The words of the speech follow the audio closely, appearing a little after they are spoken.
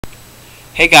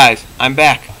Hey guys, I'm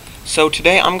back. So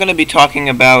today I'm going to be talking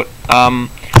about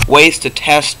ways to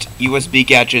test USB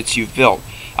gadgets you've built.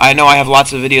 I know I have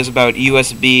lots of videos about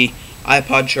USB,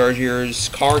 iPod chargers,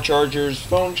 car chargers,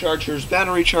 phone chargers,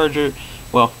 battery charger,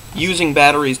 well, using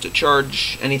batteries to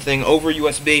charge anything over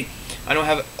USB. I know I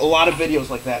have a lot of videos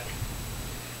like that.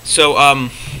 So,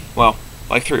 well,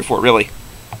 like 3 or 4 really.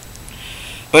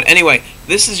 But anyway,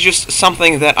 this is just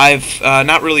something that I've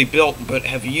not really built, but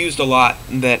have used a lot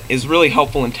that is really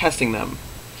helpful in testing them.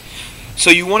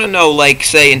 So you want to know, like,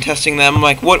 say, in testing them,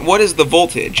 like, what is the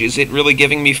voltage? Is it really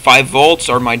giving me 5 volts?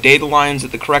 Are my data lines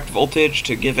at the correct voltage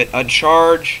to give it a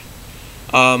charge?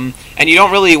 And you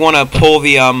don't really want to pull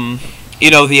the, you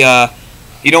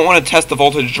don't want to test the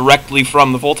voltage directly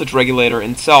from the voltage regulator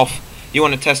itself. You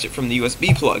want to test it from the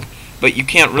USB plug. But you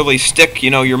can't really stick,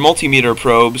 your multimeter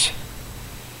probes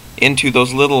into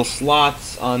those little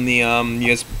slots on the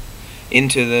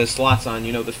into the slots on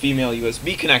the female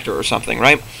USB connector or something,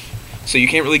 right? So you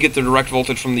can't really get the direct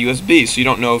voltage from the USB, so you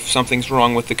don't know if something's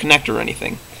wrong with the connector or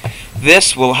anything.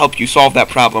 This will help you solve that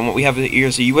problem. What we have here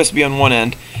is a USB on one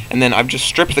end, and then I've just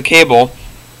stripped the cable,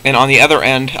 and on the other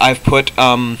end I've put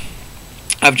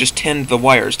I've just tinned the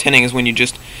wires. Tinning is when you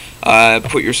just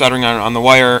put your soldering iron on the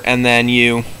wire, and then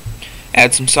you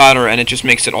add some solder, and it just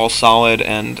makes it all solid,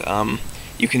 and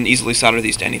you can easily solder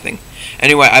these to anything.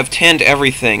 Anyway, I've tinned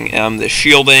everything. The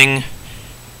shielding,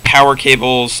 power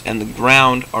cables, and the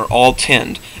ground are all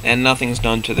tinned, and nothing's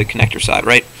done to the connector side,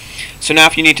 right? So now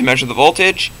if you need to measure the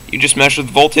voltage, you just measure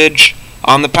the voltage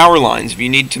on the power lines. If you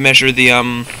need to measure the,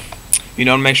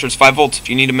 make sure it's 5 volts. If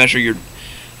you need to measure your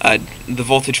the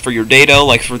voltage for your data,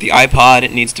 like for the iPod,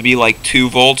 it needs to be like 2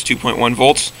 volts, 2.1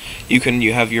 volts.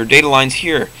 You have your data lines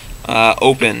here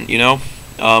open,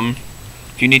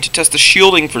 If you need to test the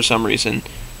shielding for some reason,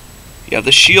 you have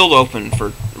the shield open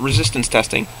for resistance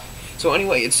testing. So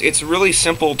anyway, it's really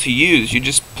simple to use. You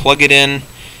just plug it in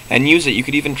and use it. You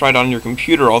could even try it on your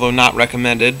computer, although not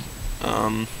recommended,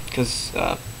 because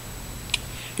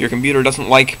your computer doesn't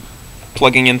like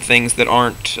plugging in things that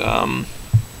aren't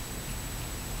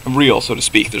real, so to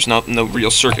speak. There's no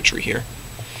real circuitry here.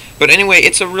 But anyway,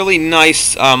 it's a really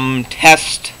nice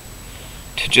test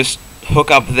to just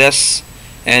hook up this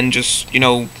and just,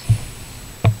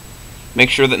 make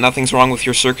sure that nothing's wrong with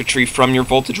your circuitry from your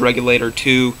voltage regulator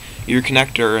to your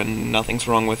connector, and nothing's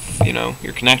wrong with,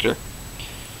 your connector.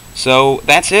 So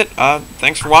that's it.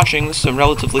 Thanks for watching. This is a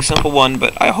relatively simple one,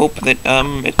 but I hope that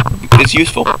it is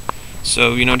useful.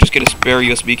 So, just get a spare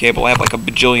USB cable. I have like a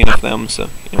bajillion of them,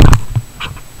 so,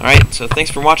 Alright, so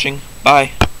thanks for watching.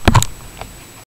 Bye.